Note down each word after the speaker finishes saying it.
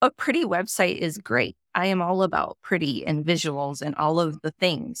A pretty website is great. I am all about pretty and visuals and all of the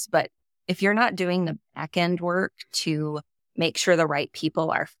things. But if you're not doing the back end work to make sure the right people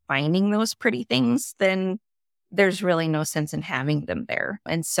are finding those pretty things, then there's really no sense in having them there.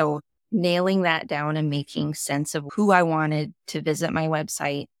 And so nailing that down and making sense of who I wanted to visit my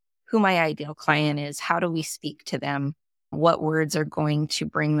website, who my ideal client is, how do we speak to them, what words are going to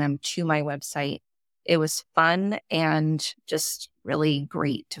bring them to my website. It was fun and just really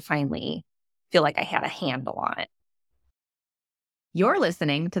great to finally feel like I had a handle on it. You're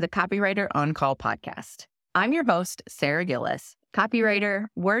listening to the Copywriter On Call podcast. I'm your host, Sarah Gillis, copywriter,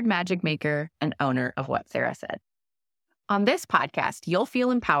 word magic maker, and owner of What Sarah Said. On this podcast, you'll feel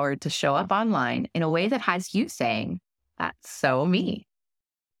empowered to show up online in a way that has you saying, "That's so me."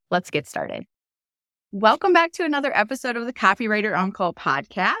 Let's get started. Welcome back to another episode of the Copywriter On Call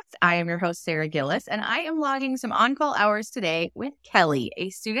podcast. I am your host, Sarah Gillis, and I am logging some on-call hours today with Kelly, a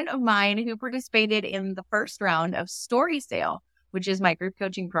student of mine who participated in the first round of Story Sale, which is my group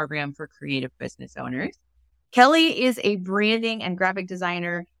coaching program for creative business owners. Kelly is a branding and graphic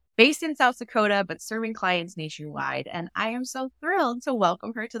designer based in South Dakota, but serving clients nationwide. And I am so thrilled to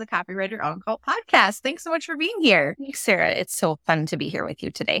welcome her to the Copywriter On Call podcast. Thanks so much for being here. Thanks, Sarah. It's so fun to be here with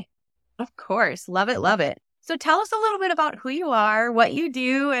you today. Of course. Love it. Love it. So tell us a little bit about who you are, what you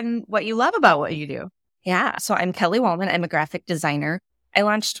do, and what you love about what you do. Yeah. So I'm Kelly Wollman. I'm a graphic designer. I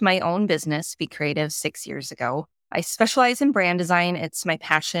launched my own business, Be Creative, 6 years ago. I specialize in brand design. It's my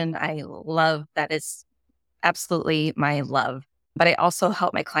passion. I love that. Is absolutely my love. But I also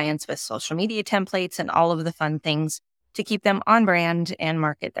help my clients with social media templates and all of the fun things to keep them on brand and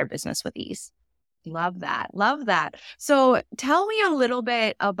market their business with ease. Love that. Love that. So tell me a little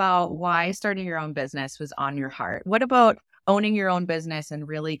bit about why starting your own business was on your heart. What about owning your own business and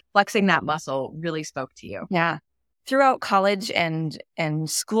really flexing that muscle really spoke to you? Yeah. Throughout college and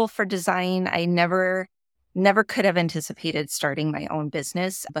school for design, I never could have anticipated starting my own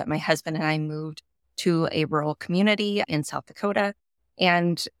business. But my husband and I moved to a rural community in South Dakota,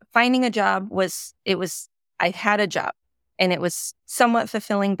 and finding a job I had a job and it was somewhat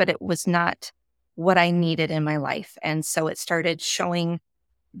fulfilling, but it was not what I needed in my life. And so it started showing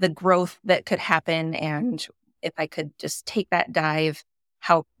the growth that could happen. And if I could just take that dive,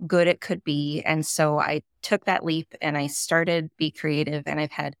 how good it could be. And so I took that leap and I started Be Creative, and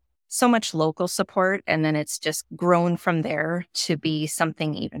I've had so much local support. And then it's just grown from there to be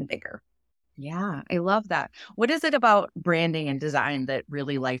something even bigger. Yeah, I love that. What is it about branding and design that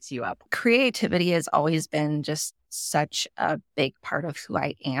really lights you up? Creativity has always been just such a big part of who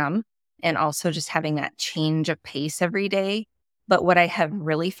I am. And also just having that change of pace every day. But what I have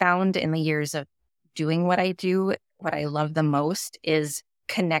really found in the years of doing what I do, what I love the most is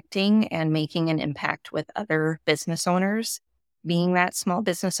connecting and making an impact with other business owners. Being that small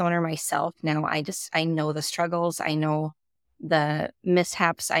business owner myself, now I know the struggles, I know the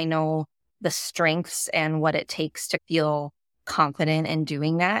mishaps, I know the strengths and what it takes to feel confident in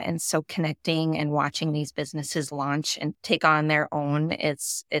doing that. And so connecting and watching these businesses launch and take on their own,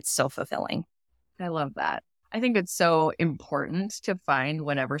 it's so fulfilling. I love that. I think it's so important to find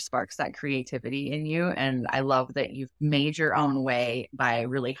whatever sparks that creativity in you. And I love that you've made your own way by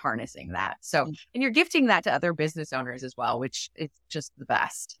really harnessing that. So, and you're gifting that to other business owners as well, which is just the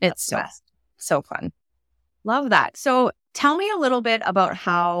best. It's so fun. Love that. So tell me a little bit about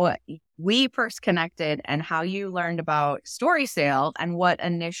how we first connected and how you learned about Story Sale and what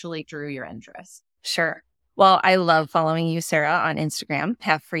initially drew your interest. Sure. Well, I love following you, Sarah, on Instagram,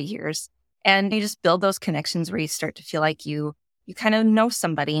 have for years. And you just build those connections where you start to feel like you kind of know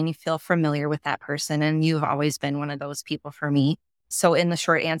somebody and you feel familiar with that person. And you've always been one of those people for me. So in the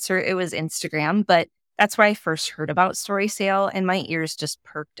short answer, it was Instagram, but that's where I first heard about Story Sale, and my ears just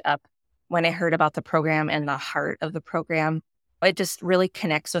perked up when I heard about the program and the heart of the program. It just really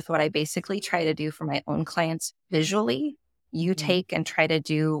connects with what I basically try to do for my own clients visually. You take and try to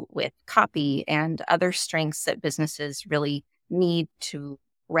do with copy and other strengths that businesses really need to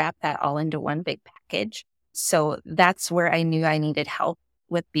wrap that all into one big package. So that's where I knew I needed help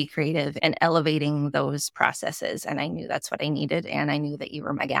with Be Creative and elevating those processes. And I knew that's what I needed. And I knew that you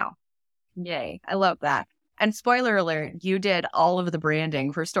were my gal. Yay. I love that. And spoiler alert, you did all of the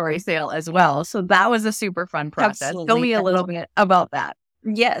branding for Story Sale as well. So that was a super fun process. Absolutely. Tell me a little bit about that.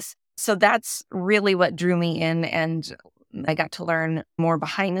 Yes. So that's really what drew me in. And I got to learn more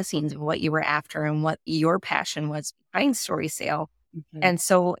behind the scenes of what you were after and what your passion was behind Story Sale. Mm-hmm. And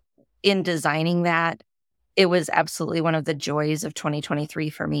so in designing that, it was absolutely one of the joys of 2023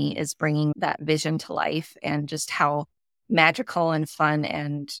 for me, is bringing that vision to life and just how magical and fun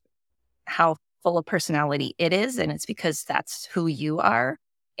and how full of personality it is. And it's because that's who you are.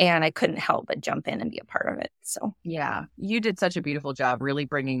 And I couldn't help but jump in and be a part of it. So Yeah, you did such a beautiful job really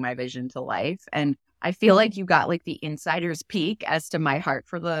bringing my vision to life. And I feel like you got like the insider's peek as to my heart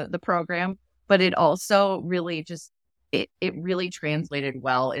for the program, but it also really just it really translated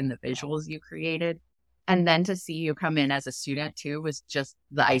well in the visuals you created. And then to see you come in as a student too was just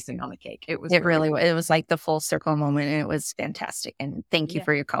the icing on the cake. It was it really really, cool. it was like the full circle moment, and it was fantastic. And thank you Yeah,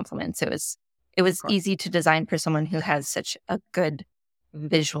 for your compliments. It of was course. easy to design for someone who has such a good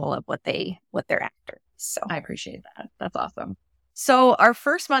visual of what they're after. So I appreciate that. That's awesome. So our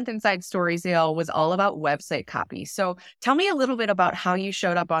first month inside Story Sale was all about website copy. So tell me a little bit about how you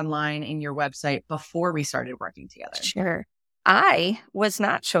showed up online in your website before we started working together. sure. I was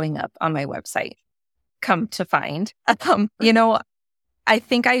not showing up on my website, come to find. You know, I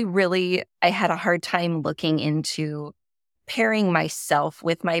think I had a hard time looking into pairing myself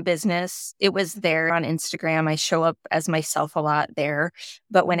with my business. It was there on Instagram. I show up as myself a lot there.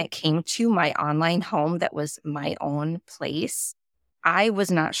 But when it came to my online home that was my own place, I was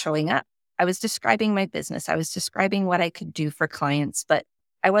not showing up. I was describing my business. I was describing what I could do for clients, but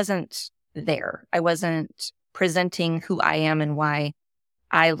I wasn't there. I wasn't presenting who I am and why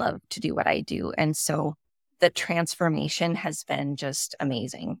I love to do what I do. And so the transformation has been just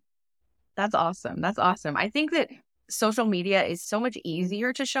amazing. That's awesome. That's awesome. I think that social media is so much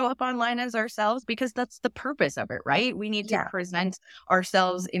easier to show up online as ourselves because that's the purpose of it, right? We need to Yeah. present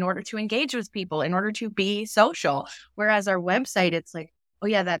ourselves in order to engage with people, in order to be social. Whereas our website, it's like, oh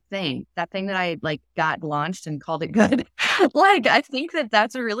yeah, that thing that I like got launched and called it good. Like, I think that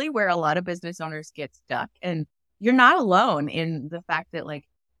that's really where a lot of business owners get stuck. And you're not alone in the fact that like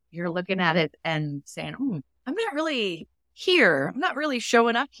you're looking at it and saying, I'm not really here. I'm not really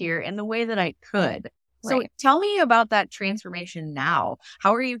showing up here in the way that I could. So Right. tell me about that transformation now.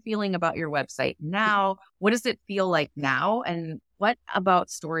 How are you feeling about your website now? What does it feel like now? And what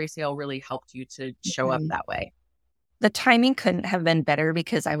about Story Sale really helped you to show up Mhm. that way? The timing couldn't have been better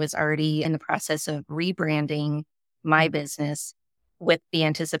because I was already in the process of rebranding my business with the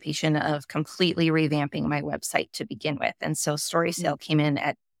anticipation of completely revamping my website to begin with. And so Story Mm, Sale came in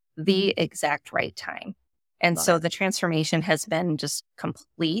at the exact right time. And love so it. the transformation has been just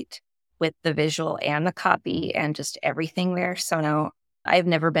complete with the visual and the copy and just everything there. So now I've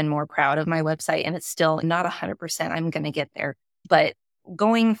never been more proud of my website, and it's still not 100%. I'm going to get there. But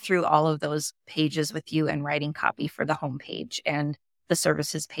going through all of those pages with you and writing copy for the homepage and the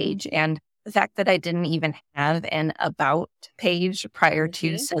services page, and the fact that I didn't even have an about page prior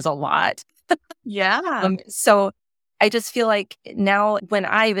to Mhm. says a lot. Yeah. So I just feel like now when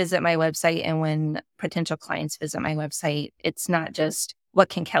I visit my website and when potential clients visit my website, it's not just what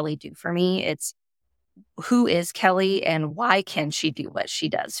can Kelly do for me? It's who is Kelly and why can she do what she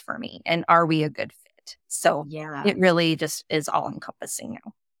does for me? And are we a good fit? So Yeah. it really just is all encompassing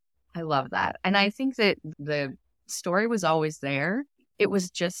now. I love that. And I think that the story was always there. It was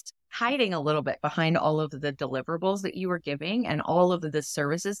just hiding a little bit behind all of the deliverables that you were giving and all of the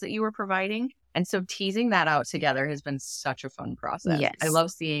services that you were providing. And so teasing that out together has been such a fun process. I Yes.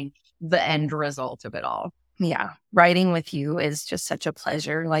 love seeing the end result of it all. Yeah. Writing with you is just such a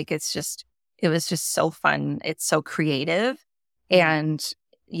pleasure. Like it was just so fun. It's so creative. Mm. And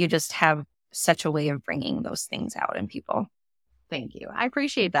you just have such a way of bringing those things out in people. Thank you. I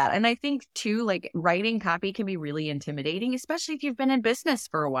appreciate that. And I think too, like writing copy can be really intimidating, especially if you've been in business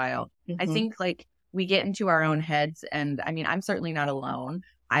for a while. I Hmm. think like we get into our own heads. And I mean, I'm certainly not alone.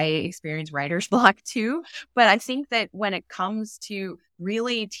 I experience writer's block too. But I think that when it comes to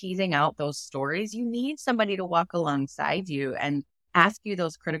really teasing out those stories, you need somebody to walk alongside you and ask you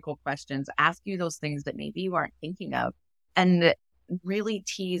those critical questions, ask you those things that maybe you aren't thinking of. And really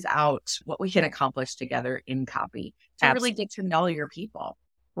tease out what we can accomplish together in copy to really Absolutely. get to know your people.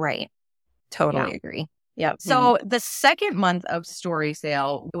 Right. Yeah. Totally agree. Yep. And So the second month of Story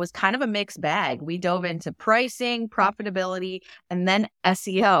Sale, it was kind of a mixed bag. We dove into pricing, profitability, and then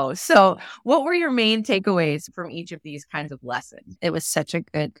SEO. So what were your main takeaways from each of these kinds of lessons? it was such a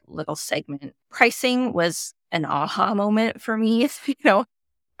good little segment. Pricing was an aha moment for me.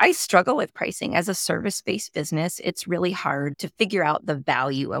 I struggle with pricing as a service-based business. It's really hard to figure out the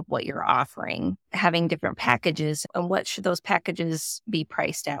value of what you're offering, having different packages and what should those packages be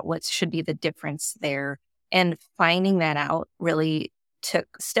priced at? What should be the difference there? And finding that out really took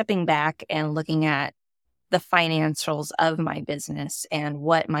stepping back and looking at the financials of my business and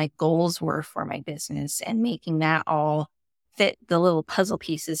what my goals were for my business and making that all fit the little puzzle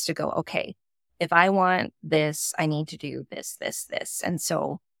pieces to go, okay, if I want this, I need to do this, this, this. And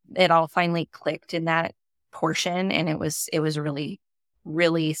so it all finally clicked in that portion. And it was really,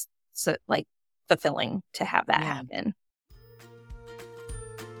 really like fulfilling to have that Yeah. happen.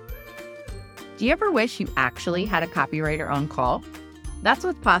 Do you ever wish you actually had a copywriter on call? That's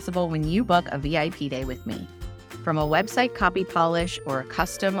what's possible when you book a VIP day with me. From a website copy polish or a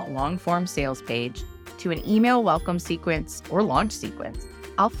custom long-form sales page to an email welcome sequence or launch sequence,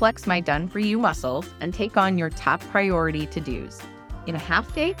 I'll flex my done-for-you muscles and take on your top priority to-dos in a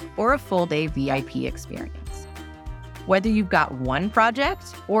half-day or a full-day VIP experience. Whether you've got one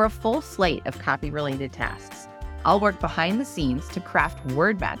project or a full slate of copy-related tasks, I'll work behind the scenes to craft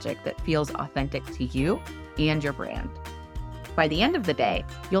word magic that feels authentic to you and your brand. By the end of the day,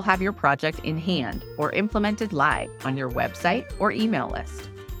 you'll have your project in hand or implemented live on your website or email list.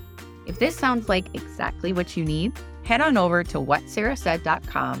 If this sounds like exactly what you need, head on over to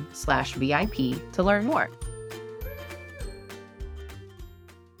whatsarahsaid.com/VIP to learn more.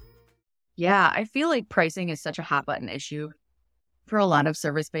 Yeah, I feel like pricing is such a hot button issue for a lot of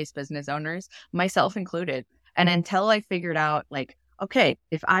service-based business owners, myself included. And until I figured out like, okay,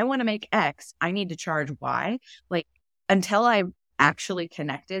 if I want to make X, I need to charge Y. Like until I actually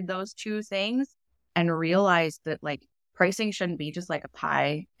connected those two things and realized that like pricing shouldn't be just like a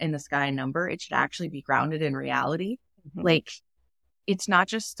pie in the sky number. It should actually be grounded in reality. Mm-hmm. Like it's not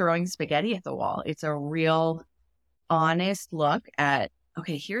just throwing spaghetti at the wall. It's a real honest look at,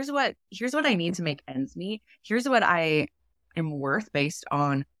 okay, here's what I need to make ends meet. Here's what I am worth based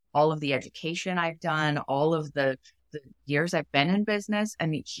on all of the education I've done, all of the years I've been in business.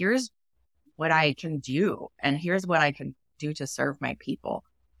 And here's what I can do. And here's what I can do to serve my people.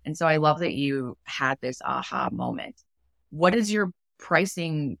 And so I love that you had this aha moment. What does your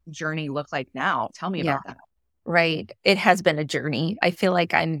pricing journey look like now? Tell me about that. Right. It has been a journey. I feel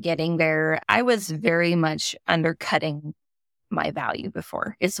like I'm getting there. I was very much undercutting my value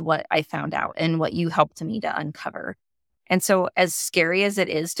before is what I found out and what you helped me to uncover. And so as scary as it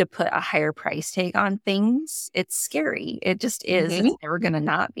is to put a higher price tag on things, it's scary. It just is. Mm-hmm. It's never going to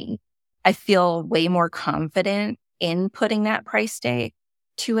not be. I feel way more confident in putting that price tag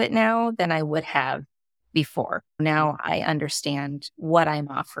to it now than I would have before. Now I understand what I'm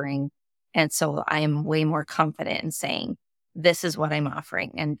offering. And so I am way more confident in saying, this is what I'm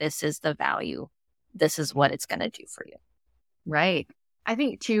offering and this is the value. This is what it's going to do for you. Right. I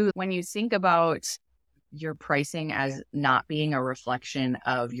think too, when you think about your pricing as not being a reflection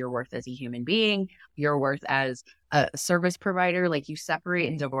of your worth as a human being, your worth as a service provider, like you separate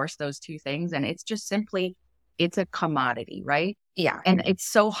and divorce those two things. And it's just simply, it's a commodity, right? Yeah. And it's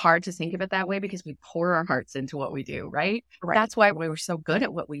so hard to think of it that way because we pour our hearts into what we do, right? That's why we're so good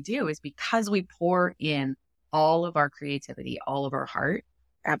at what we do is because we pour in all of our creativity, all of our heart.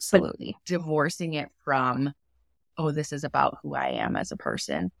 Absolutely. But divorcing it from, oh, this is about who I am as a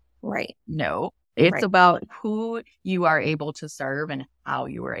person. Right. No. It's about who you are able to serve and how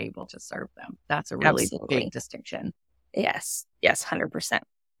you are able to serve them. That's a really big distinction. Yes. Yes, 100%.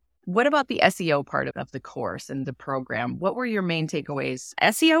 What about the SEO part of the course and the program? What were your main takeaways?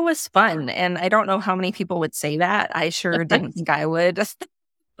 SEO was fun. And I don't know how many people would say that. I sure didn't think I would.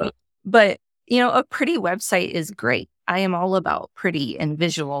 But, a pretty website is great. I am all about pretty and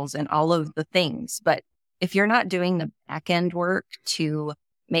visuals and all of the things. But if you're not doing the back end work to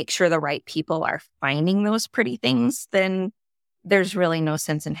make sure the right people are finding those pretty things, then there's really no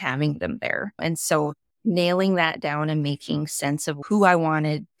sense in having them there. And so nailing that down and making sense of who I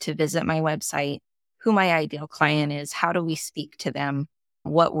wanted to visit my website, who my ideal client is, how do we speak to them,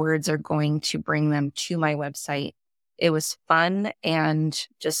 what words are going to bring them to my website. It was fun and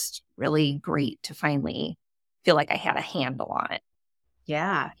just really great to finally feel like I had a handle on it.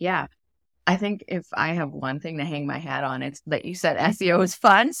 Yeah, yeah. I think if I have one thing to hang my hat on, it's that you said SEO is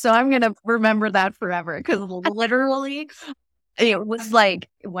fun. So I'm going to remember that forever because literally it was like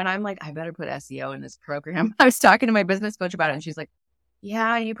when I'm like, I better put SEO in this program. I was talking to my business coach about it and she's like,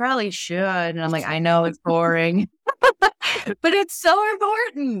 yeah, you probably should. And I'm like, I know it's boring, but it's so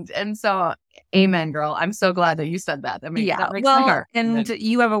important. And so amen, girl. I'm so glad that you said that. That makes my heart. And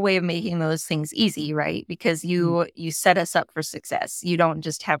you have a way of making those things easy, right? Because you set us up for success. You don't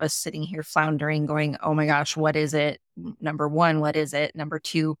just have us sitting here floundering going, oh my gosh, what is it? Number one, what is it? Number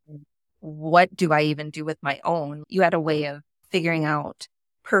two, what do I even do with my own? You had a way of figuring out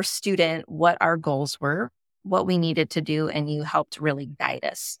per student what our goals were, what we needed to do, and you helped really guide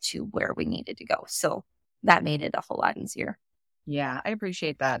us to where we needed to go. So that made it a whole lot easier. Yeah, I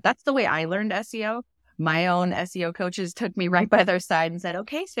appreciate that. That's the way I learned SEO. My own SEO coaches took me right by their side and said,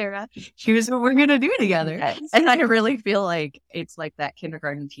 okay, Sarah, here's what we're going to do together. Yes. And I really feel like it's like that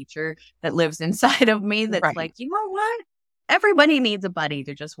kindergarten teacher that lives inside of me that's like, you know what? Everybody needs a buddy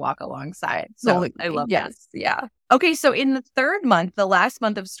to just walk alongside. So I love that. Yeah. Okay, so in the third month, the last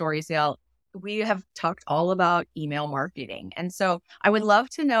month of Story Sale, we have talked all about email marketing. And so I would love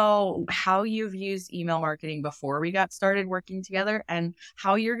to know how you've used email marketing before we got started working together and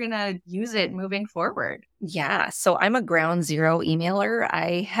how you're going to use it moving forward. Yeah. So I'm a ground zero emailer.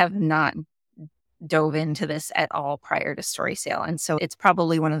 I have not dove into this at all prior to Story Sale. And so it's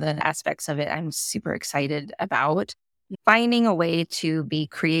probably one of the aspects of it I'm super excited about. Finding a way to be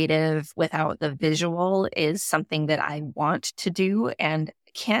creative without the visual is something that I want to do and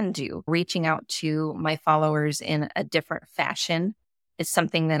can do. Reaching out to my followers in a different fashion is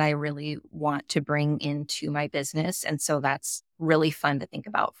something that I really want to bring into my business. And so that's really fun to think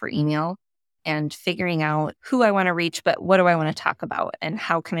about for email and figuring out who I want to reach, but what do I want to talk about and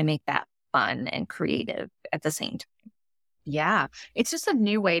how can I make that fun and creative at the same time. Yeah, it's just a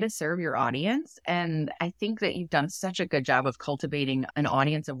new way to serve your audience. And I think that you've done such a good job of cultivating an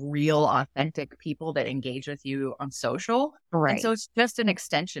audience of real, authentic people that engage with you on social. And Right. so it's just an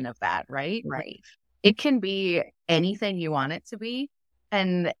extension of that, right? Right. It can be anything you want it to be.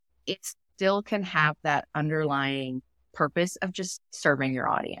 And it still can have that underlying purpose of just serving your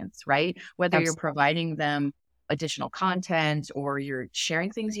audience, right? Whether you're Absolutely. providing them additional content or you're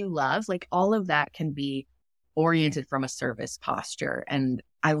sharing things you love, like all of that can be oriented from a service posture. And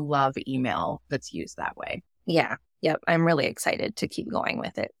I love email that's used that way. Yeah. Yep. I'm really excited to keep going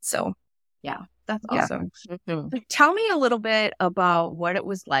with it. So, Yeah, that's yeah. awesome. Mhm. Tell me a little bit about what it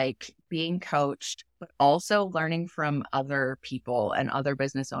was like being coached, but also learning from other people and other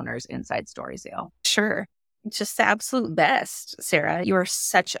business owners inside Story Sale. Sure. Just the absolute best, Sarah. You are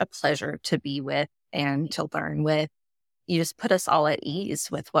such a pleasure to be with and to learn with. You just put us all at ease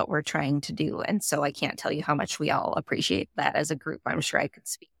with what we're trying to do. And so I can't tell you how much we all appreciate that as a group. I'm sure I could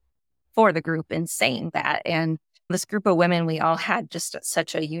speak for the group in saying that. And this group of women, we all had just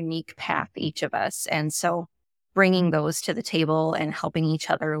such a unique path, each of us. And so bringing those to the table and helping each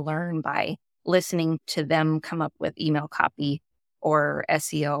other learn by listening to them come up with email copy or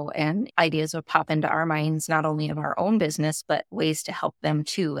SEO and ideas would pop into our minds, not only of our own business, but ways to help them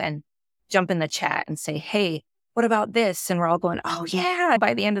too. And jump in the chat and say, hey, what about this? And we're all going, oh, yeah.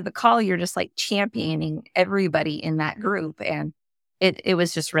 By the end of the call, you're just like championing everybody in that group. And it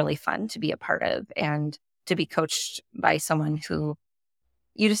was just really fun to be a part of and to be coached by someone who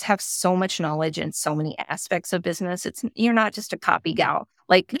you just have so much knowledge in so many aspects of business. You're not just a copy gal.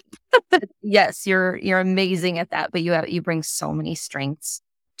 Like, yes, you're amazing at that, but you bring so many strengths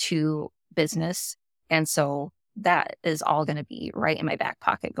to business. And so that is all going to be right in my back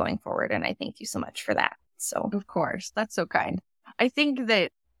pocket going forward. And I thank you so much for that. So, Of course, that's so kind. I think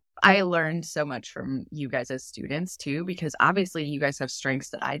that I learned so much from you guys as students too, because obviously you guys have strengths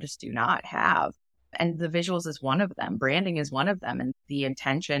that I just do not have. And the visuals is one of them. Branding is one of them. And the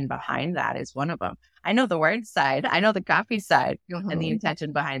intention behind that is one of them. I know the word side, I know the copy side and the mhm.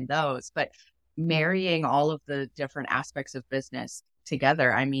 intention behind those, but marrying all of the different aspects of business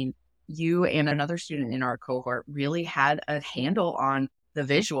together. I mean, you and another student in our cohort really had a handle on the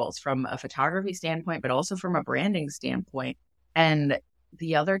visuals from a photography standpoint, but also from a branding standpoint. And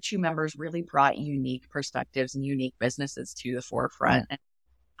the other two members really brought unique perspectives and unique businesses to the forefront. And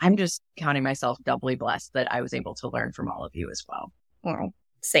I'm just counting myself doubly blessed that I was able to learn from all of you as well. Well,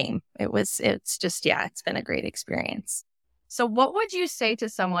 same. It's just, yeah, it's been a great experience. So, what would you say to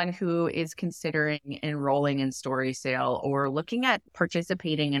someone who is considering enrolling in Story Sale or looking at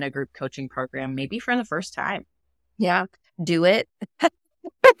participating in a group coaching program, maybe for the first time? Yeah, do it.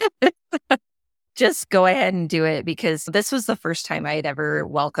 Just go ahead and do it because this was the first time I had ever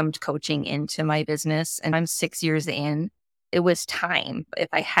welcomed coaching into my business. And I'm 6 years in. It was time. If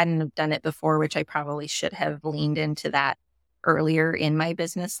I hadn't have done it before, which I probably should have leaned into that earlier in my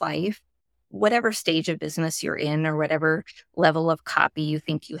business life, whatever stage of business you're in or whatever level of copy you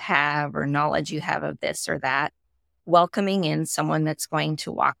think you have or knowledge you have of this or that, welcoming in someone that's going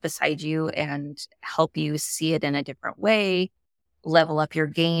to walk beside you and help you see it in a different way, level up your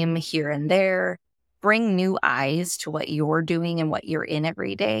game here and there, bring new eyes to what you're doing and what you're in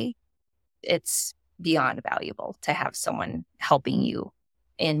every day. It's beyond valuable to have someone helping you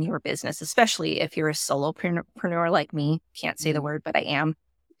in your business, especially if you're a solopreneur like me. Can't say the word, but I am.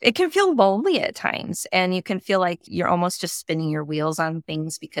 It can feel lonely at times and you can feel like you're almost just spinning your wheels on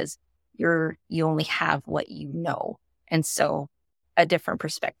things because you only have what you know. And so a different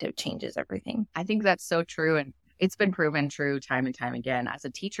perspective changes everything. I think that's so true. And it's been proven true time and time again. As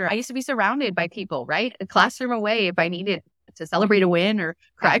a teacher, I used to be surrounded by people, right? A classroom away if I needed to celebrate a win or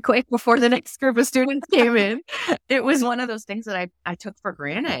cry quick before the next group of students came in. It was one of those things that I took for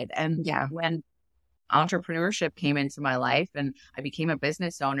granted. And Yeah. when entrepreneurship came into my life and I became a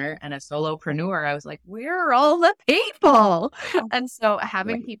business owner and a solopreneur, I was like, where are all the people? And so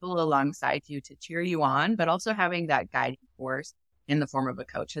having Right. people alongside you to cheer you on, but also having that guiding force in the form of a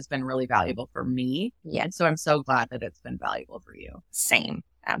coach has been really valuable for me. Yeah. And so I'm so glad that it's been valuable for you. Same.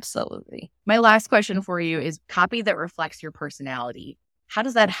 Absolutely. My last question for you is copy that reflects your personality. How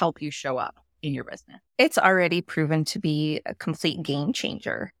does that help you show up in your business? It's already proven to be a complete game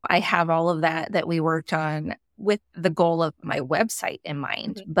changer. I have all of that we worked on with the goal of my website in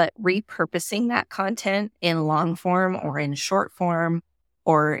mind, but repurposing that content in long form or in short form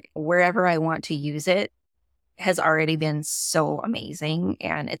or wherever I want to use it has already been so amazing.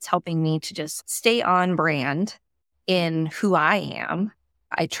 And it's helping me to just stay on brand in who I am.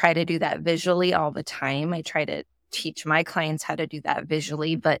 I try to do that visually all the time. I try to teach my clients how to do that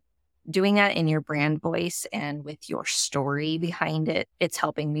visually, but doing that in your brand voice and with your story behind it, it's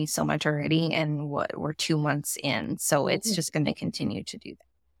helping me so much already. And we're 2 months in. So it's just going to continue to do that.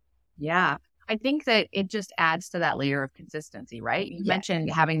 Yeah. I think that it just adds to that layer of consistency, right? You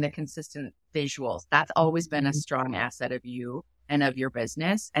mentioned having the consistent visuals. That's always been a strong asset of you and of your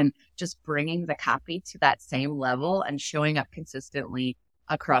business. And just bringing the copy to that same level and showing up consistently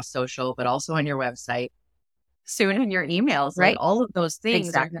across social, but also on your website, soon in your emails, Right. like all of those things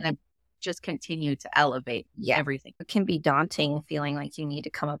Exactly. are going to just continue to elevate everything. It can be daunting feeling like you need to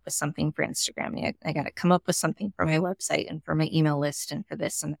come up with something for Instagram. I got to come up with something for my website and for my email list and for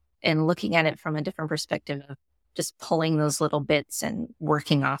this and looking at it from a different perspective of just pulling those little bits and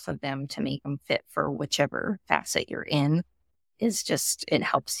working off of them to make them fit for whichever facet you're in is just, it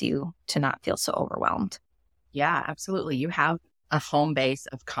helps you to not feel so overwhelmed. Yeah, absolutely. You have a home base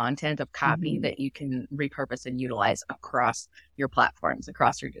of content, of copy that you can repurpose and utilize across your platforms,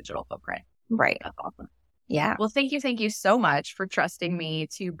 across your digital footprint. Right. That's awesome. Yeah. Well, thank you so much for trusting me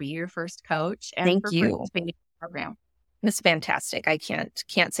to be your first coach and Thank for you. participating in the program. It's fantastic. I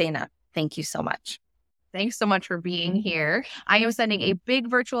can't say enough. Thank you so much. Thanks so much for being here. I am sending a big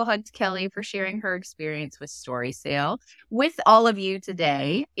virtual hug to Kelly for sharing her experience with Story Sale with all of you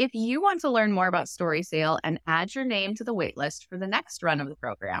today. If you want to learn more about Story Sale and add your name to the waitlist for the next run of the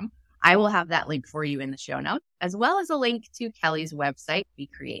program, I will have that link for you in the show notes, as well as a link to Kelly's website, Be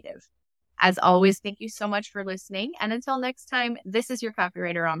Creative. As always, thank you so much for listening. And until next time, this is your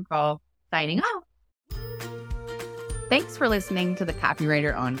Copywriter on Call signing off. Thanks for listening to the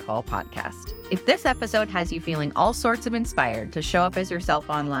Copywriter on Call podcast. If this episode has you feeling all sorts of inspired to show up as yourself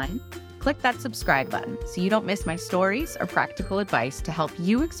online, click that subscribe button so you don't miss my stories or practical advice to help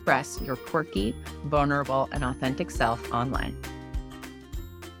you express your quirky, vulnerable, and authentic self online.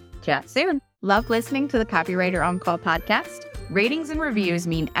 Chat soon. Love listening to the Copywriter on Call podcast? Ratings and reviews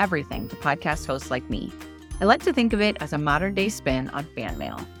mean everything to podcast hosts like me. I like to think of it as a modern-day spin on fan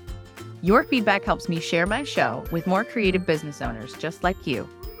mail. Your feedback helps me share my show with more creative business owners just like you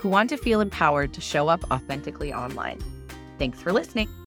who want to feel empowered to show up authentically online. Thanks for listening.